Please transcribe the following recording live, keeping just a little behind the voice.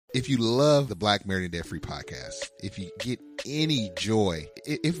If you love the Black Married and Debt Free podcast, if you get any joy,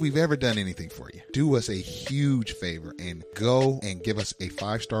 if we've ever done anything for you, do us a huge favor and go and give us a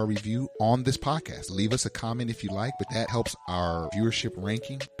 5-star review on this podcast. Leave us a comment if you like, but that helps our viewership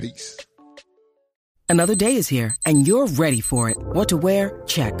ranking. Peace. Another day is here, and you're ready for it. What to wear?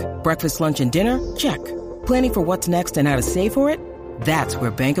 Check. Breakfast, lunch, and dinner? Check. Planning for what's next and how to save for it? That's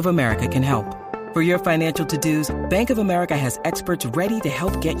where Bank of America can help. For your financial to-dos, Bank of America has experts ready to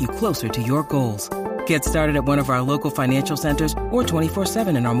help get you closer to your goals. Get started at one of our local financial centers or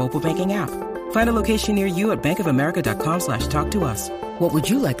 24/7 in our mobile banking app. Find a location near you at bankofamerica.com/talktous. What would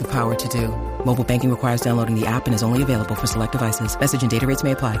you like the power to do? Mobile banking requires downloading the app and is only available for select devices. Message and data rates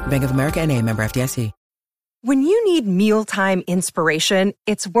may apply. Bank of America N.A., member FDIC. When you need mealtime inspiration,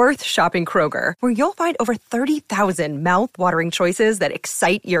 it's worth shopping Kroger, where you'll find over 30,000 mouth-watering choices that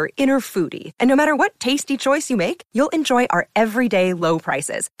excite your inner foodie. And no matter what tasty choice you make, you'll enjoy our everyday low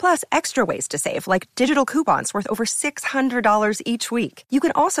prices, plus extra ways to save, like digital coupons worth over $600 each week. You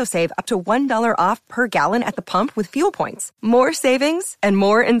can also save up to $1 off per gallon at the pump with fuel points. More savings and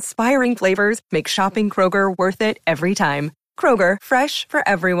more inspiring flavors make shopping Kroger worth it every time. Kroger, fresh for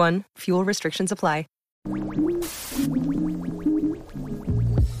everyone. Fuel restrictions apply.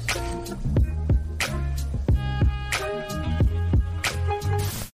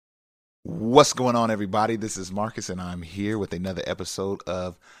 What's going on, everybody? This is Marcus, and I'm here with another episode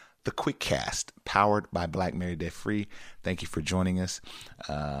of The Quick Cast, powered by Black Married Debt Free. Thank you for joining us.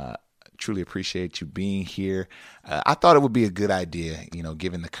 Truly appreciate you being here. I thought it would be a good idea,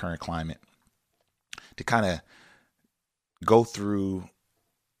 given the current climate, to kind of go through,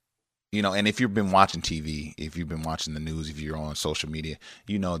 and if you've been watching TV, if you've been watching the news, if you're on social media,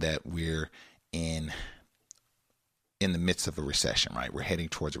 you know that we're in the midst of a recession, right? We're heading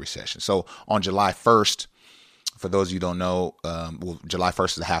towards a recession. So on July 1st, for those of you who don't know, July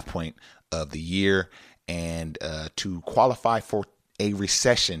 1st is the half point of the year. And to qualify for a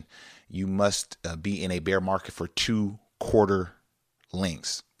recession, you must be in a bear market for 2 quarter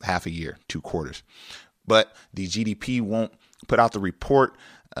lengths, half a year, 2 quarters. But the GDP won't put out the report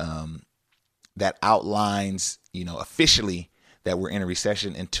that outlines, officially that we're in a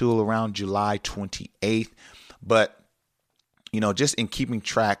recession until around July 28th. But, just in keeping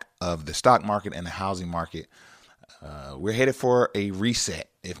track of the stock market and the housing market, we're headed for a reset,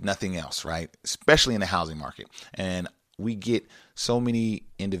 if nothing else, right? Especially in the housing market. And we get so many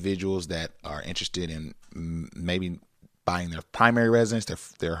individuals that are interested in maybe buying their primary residence,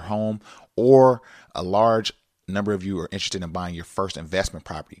 their home, or a large number of you are interested in buying your first investment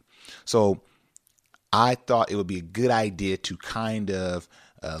property. So I thought it would be a good idea to kind of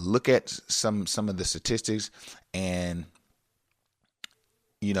look at some of the statistics and,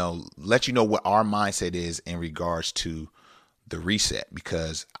 let you know what our mindset is in regards to the reset,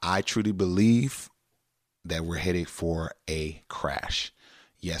 because I truly believe that we're headed for a crash.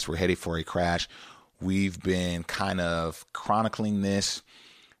 Yes, we're headed for a crash. We've been kind of chronicling this,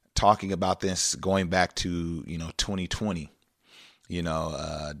 talking about this going back to, 2020,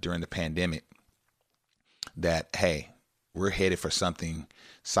 during the pandemic, that, hey, we're headed for something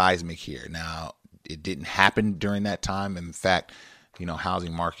seismic here. Now, it didn't happen during that time. In fact,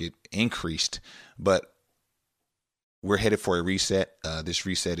 housing market increased, but we're headed for a reset. This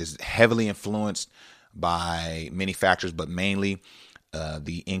reset is heavily influenced by many factors, but mainly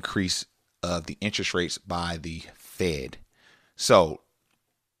the increase of the interest rates by the Fed. So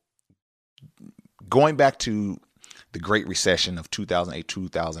going back to the Great Recession of 2008,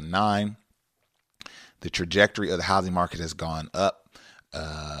 2009, the trajectory of the housing market has gone up.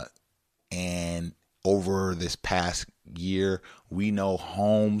 And over this past year, we know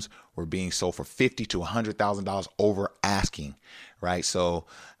homes were being sold for $50,000 to $100,000 over asking, right? So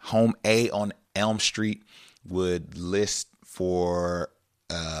home A on Elm Street would list for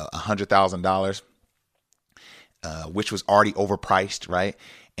 $100,000, which was already overpriced, right?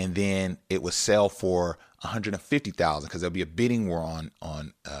 And then it would sell for $150,000 because there'll be a bidding war on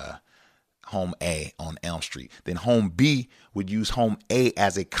home A on Elm Street. Then home B would use home A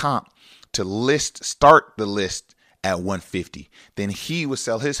as a comp to start the list at $150,000. Then he would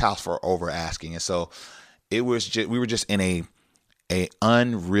sell his house for over asking. And so we were just in a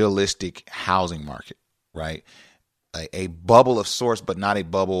unrealistic housing market, right? A bubble of sorts, but not a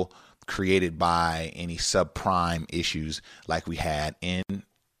bubble created by any subprime issues like we had in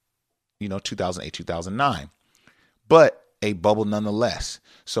 2008, 2009, but a bubble nonetheless.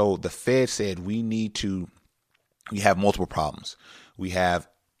 So the Fed said we have multiple problems. We have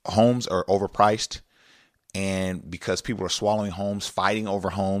homes are overpriced, and because people are swallowing homes, fighting over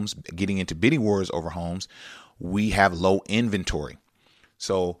homes, getting into bidding wars over homes, we have low inventory.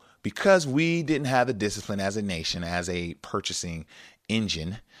 So because we didn't have the discipline as a nation, as a purchasing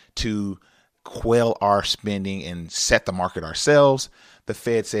engine to quell our spending and set the market ourselves, the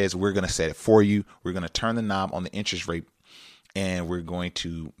Fed says we're going to set it for you. We're going to turn the knob on the interest rate, and we're going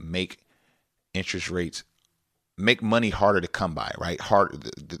to make interest rates, make money harder to come by, right?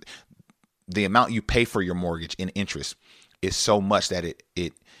 The amount you pay for your mortgage in interest is so much that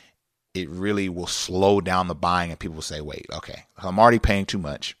it really will slow down the buying, and people will say, wait, okay, I'm already paying too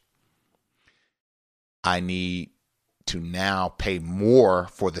much. I need to now pay more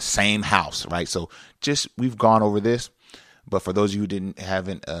for the same house, right? So we've gone over this, but for those of you who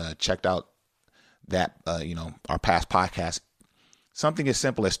haven't checked out that, our past podcast, something as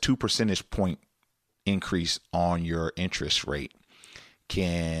simple as 2 percentage point increase on your interest rate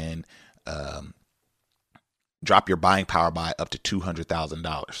can drop your buying power by up to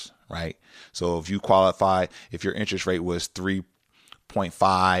 $200,000, right? So if you qualify, if your interest rate was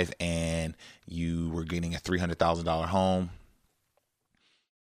 3.5 and you were getting a $300,000 home,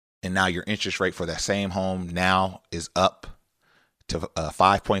 and now your interest rate for that same home now is up to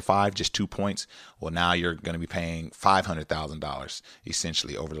 5.5, just 2 points. Well, now you're going to be paying $500,000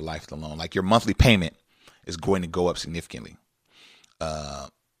 essentially over the life of the loan. Like, your monthly payment is going to go up significantly.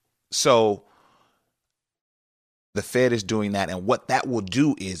 So the Fed is doing that. And what that will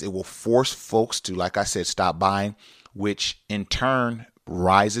do is it will force folks to, like I said, stop buying, which in turn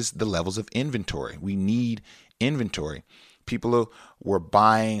rises the levels of inventory. We need inventory. People were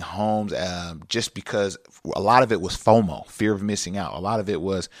buying homes just because a lot of it was FOMO, fear of missing out. A lot of it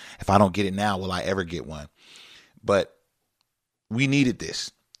was, if I don't get it now, will I ever get one? But we needed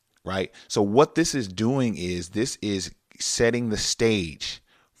this, right? So what this is doing is this is setting the stage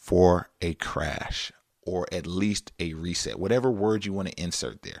for a crash, or at least a reset, whatever word you want to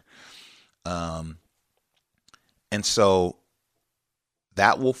insert there. And so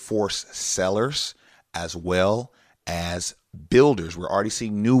that will force sellers as well as builders. We're already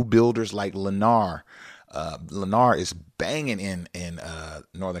seeing new builders like Lennar. Lennar is banging in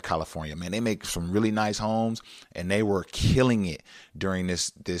Northern California, man. They make some really nice homes, and they were killing it during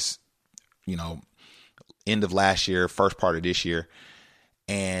this end of last year, first part of this year.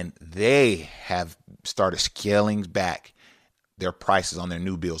 And they have started scaling back their prices on their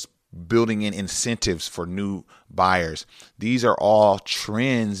new builds, building in incentives for new buyers. These are all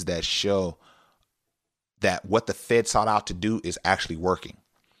trends that show that what the Fed sought out to do is actually working,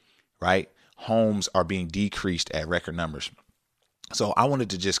 right? Homes are being decreased at record numbers. So I wanted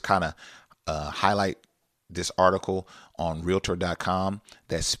to just kind of highlight this article on Realtor.com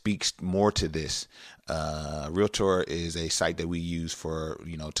that speaks more to this. Realtor is a site that we use for,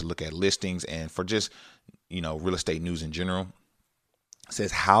 to look at listings and for just, real estate news in general. It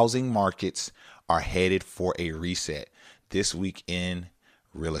says housing markets are headed for a reset this week in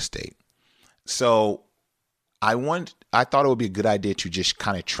real estate. So I thought it would be a good idea to just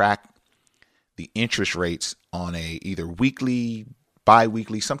kind of track the interest rates on a either weekly,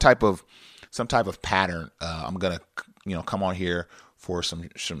 bi-weekly, some type of pattern. I'm gonna come on here for some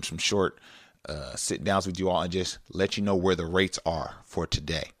short sit downs with you all and just let you know where the rates are for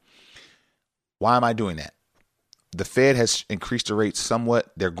today. Why am I doing that? The Fed has increased the rates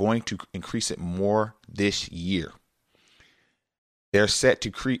somewhat. They're going to increase it more this year. They're set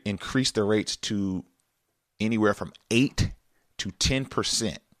to increase the rates to anywhere from 8 to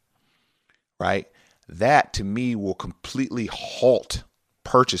 10%, right? That to me will completely halt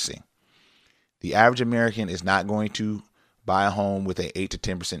purchasing. The average American is not going to buy a home with an 8 to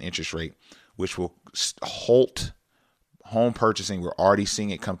 10% interest rate, which will halt home purchasing. We're already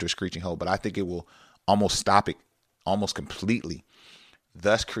seeing it come to a screeching halt, but I think it will almost stop it almost completely,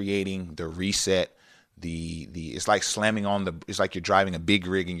 thus creating the reset. It's like slamming on it's like you're driving a big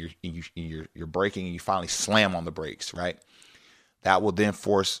rig and you're braking and you finally slam on the brakes, right? That will then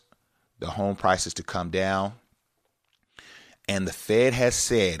force the home prices to come down. And the Fed has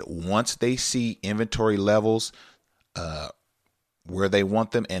said once they see inventory levels where they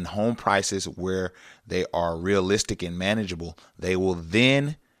want them and home prices where they are realistic and manageable, they will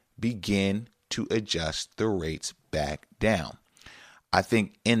then begin to adjust the rates back down. I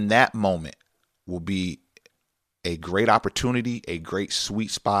think in that moment will be a great opportunity, a great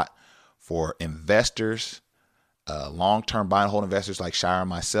sweet spot for investors, long-term buy and hold investors like Shire and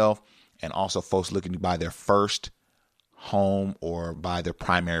myself, and also folks looking to buy their first home or buy their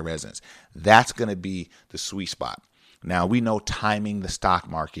primary residence. That's going to be the sweet spot. Now, we know timing the stock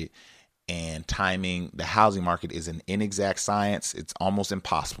market and timing the housing market is an inexact science. It's almost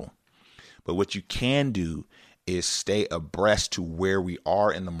impossible. But what you can do is stay abreast to where we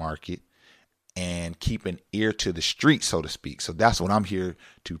are in the market and keep an ear to the street, so to speak. So that's what I'm here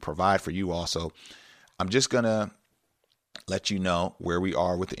to provide for you also. I'm just going to let you know where we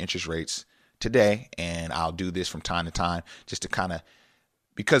are with the interest rates today. And I'll do this from time to time just to kind of,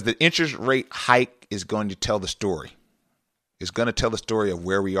 because the interest rate hike is going to tell the story. It's going to tell the story of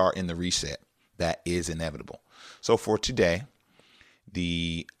where we are in the reset. That is inevitable. So for today,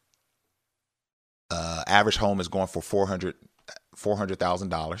 the average home is going for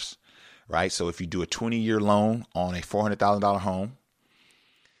 $400,000, right? So if you do a 20-year loan on a $400,000 home,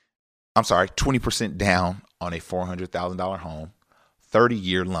 20% down on a $400,000 home,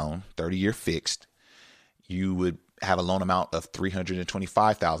 30-year loan, 30-year fixed, you would have a loan amount of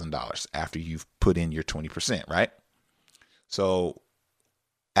 $325,000 after you've put in your 20%, right? So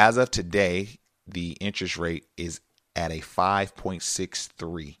as of today, the interest rate is at a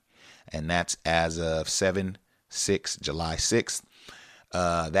 5.63, and that's as of July 6th.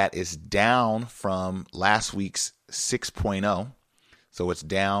 That is down from last week's 6.0. So it's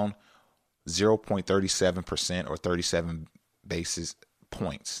down 0.37% or 37 basis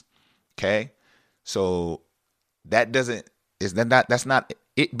points. Okay. So that's not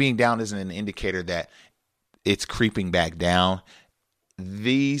it being down isn't an indicator that it's creeping back down.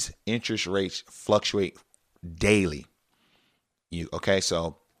 These interest rates fluctuate daily.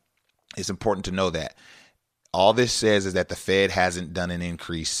 So it's important to know that. All this says is that the Fed hasn't done an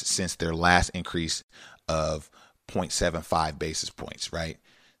increase since their last increase of 0.75 basis points, right?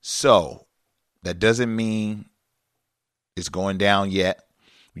 So that doesn't mean it's going down yet.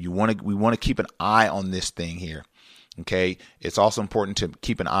 We want to keep an eye on this thing here. Okay. It's also important to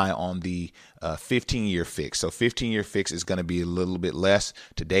keep an eye on the 15-year fix. So 15-year fix is going to be a little bit less.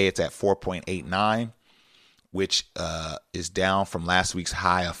 Today it's at 4.89, which is down from last week's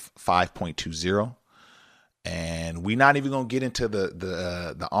high of 5.20. And we're not even gonna get into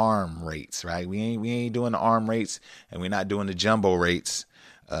the ARM rates, right? We ain't doing the ARM rates, and we're not doing the jumbo rates.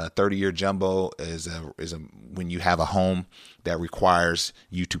 30-year jumbo is when you have a home that requires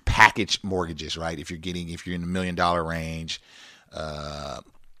you to package mortgages, right? If you're in the $1 million range,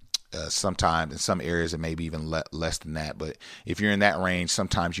 sometimes in some areas it may be even less than that. But if you're in that range,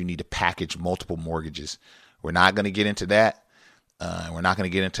 sometimes you need to package multiple mortgages. We're not going to get into that. We're not going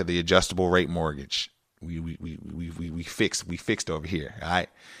to get into the adjustable rate mortgage. We fixed over here. All right.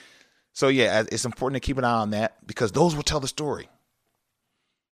 So yeah, it's important to keep an eye on that because those will tell the story.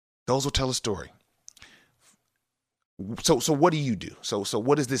 Those will tell the story. So what do you do? So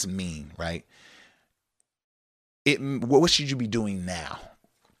what does this mean, right? What should you be doing now?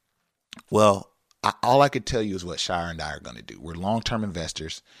 Well, all I could tell you is what Shire and I are going to do. We're long-term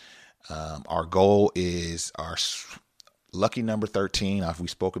investors. Our goal is our lucky number 13. We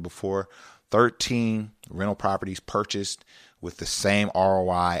spoke it before. 13 rental properties purchased with the same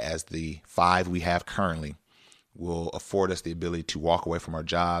ROI as the 5 we have currently will afford us the ability to walk away from our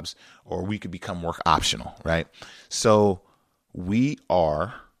jobs, or we could become work optional, right? So we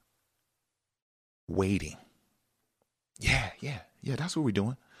are waiting. Yeah, that's what we're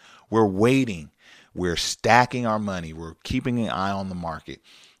doing. We're waiting. We're stacking our money. We're keeping an eye on the market.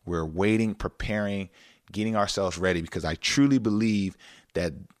 We're waiting, preparing, getting ourselves ready, because I truly believe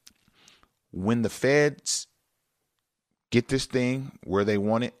that when the Feds get this thing where they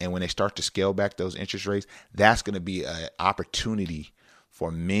want it, and when they start to scale back those interest rates, that's going to be an opportunity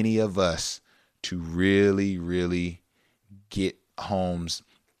for many of us to really, really get homes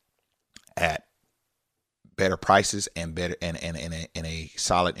at better prices and better and a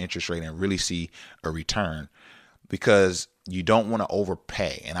solid interest rate, and really see a return, because you don't want to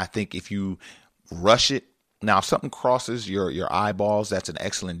overpay. And I think if you rush it, now if something crosses your eyeballs, that's an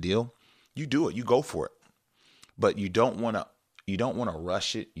excellent deal. You do it. You go for it. But you don't want to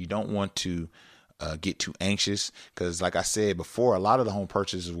rush it. You don't want to get too anxious, because like I said before, a lot of the home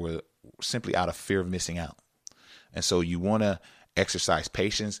purchases were simply out of fear of missing out. And so you want to exercise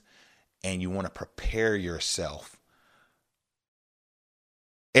patience, and you want to prepare yourself.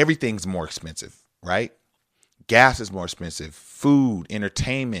 Everything's more expensive, right? Gas is more expensive, food,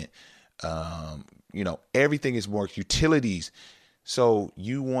 entertainment, everything is more, utilities. So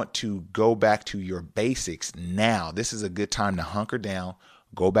you want to go back to your basics now. This is a good time to hunker down,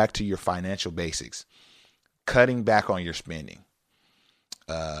 go back to your financial basics, cutting back on your spending.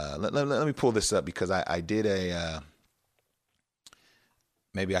 Let me pull this up, because I did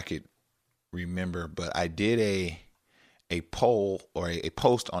maybe I could remember, but I did a poll or a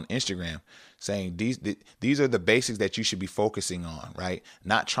post on Instagram saying these are the basics that you should be focusing on, right?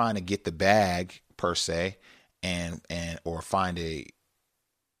 Not trying to get the bag per se, and or find a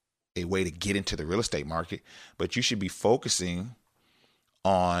way to get into the real estate market, but you should be focusing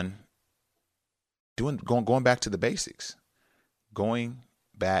on going back to the basics, going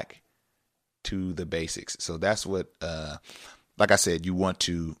back to the basics. So that's what, like I said, you want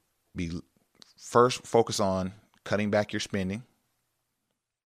to be first focus on cutting back your spending.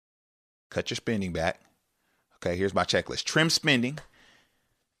 Cut your spending back. Okay, here's my checklist. Trim spending.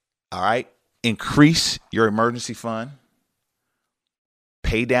 All right. Increase your emergency fund.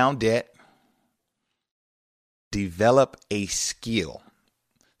 Pay down debt. Develop a skill.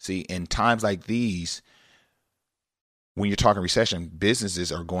 See, in times like these, when you're talking recession,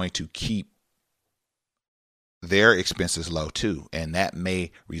 businesses are going to keep their expenses low too. And that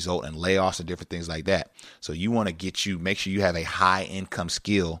may result in layoffs and different things like that. So you want to make sure you have a high income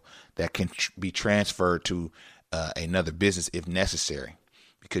skill that can be transferred to another business if necessary,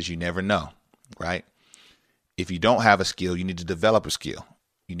 because you never know, right? If you don't have a skill, you need to develop a skill.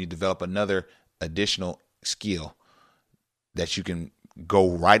 You need to develop another additional skill that you can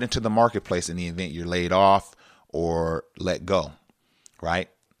go right into the marketplace in the event you're laid off or let go, right?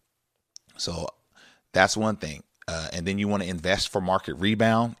 So that's one thing. And then you want to invest for market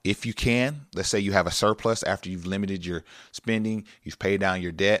rebound if you can. Let's say you have a surplus after you've limited your spending, you've paid down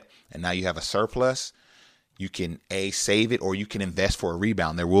your debt, and now you have a surplus. You can save it, or you can invest for a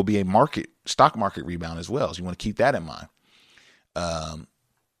rebound. There will be a stock market rebound as well. So you want to keep that in mind.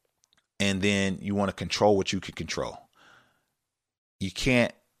 And then you want to control what you can control. You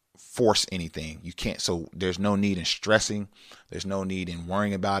can't force anything. You can't. So there's no need in stressing. There's no need in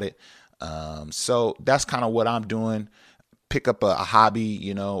worrying about it. So that's kind of what I'm doing. Pick up a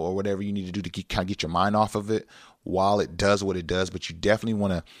hobby, or whatever you need to do to kind of get your mind off of it while it does what it does. But you definitely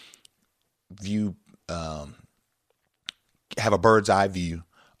want to have a bird's eye view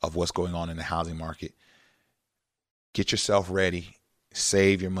of what's going on in the housing market. Get yourself ready,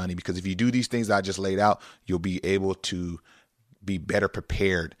 save your money, because if you do these things I just laid out, you'll be able to be better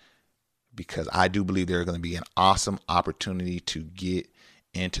prepared, because I do believe there's going to be an awesome opportunity to get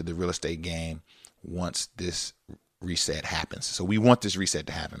into the real estate game once this reset happens. So we want this reset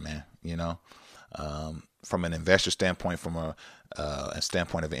to happen, man, from an investor standpoint, from a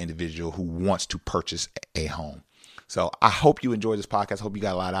standpoint of an individual who wants to purchase a home. So I hope you enjoyed this podcast. I hope you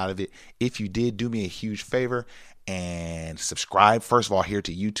got a lot out of it. If you did, do me a huge favor and subscribe. First of all, here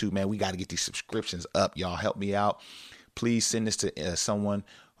to YouTube, man, we got to get these subscriptions up. Y'all help me out. Please send this to someone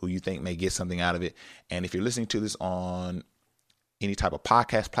who you think may get something out of it. And if you're listening to this on any type of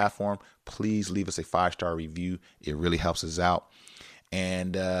podcast platform, please leave us a 5-star review. It really helps us out.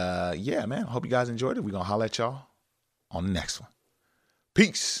 And yeah, man, I hope you guys enjoyed it. We're going to holler at y'all on the next one.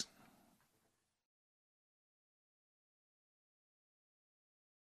 Peace.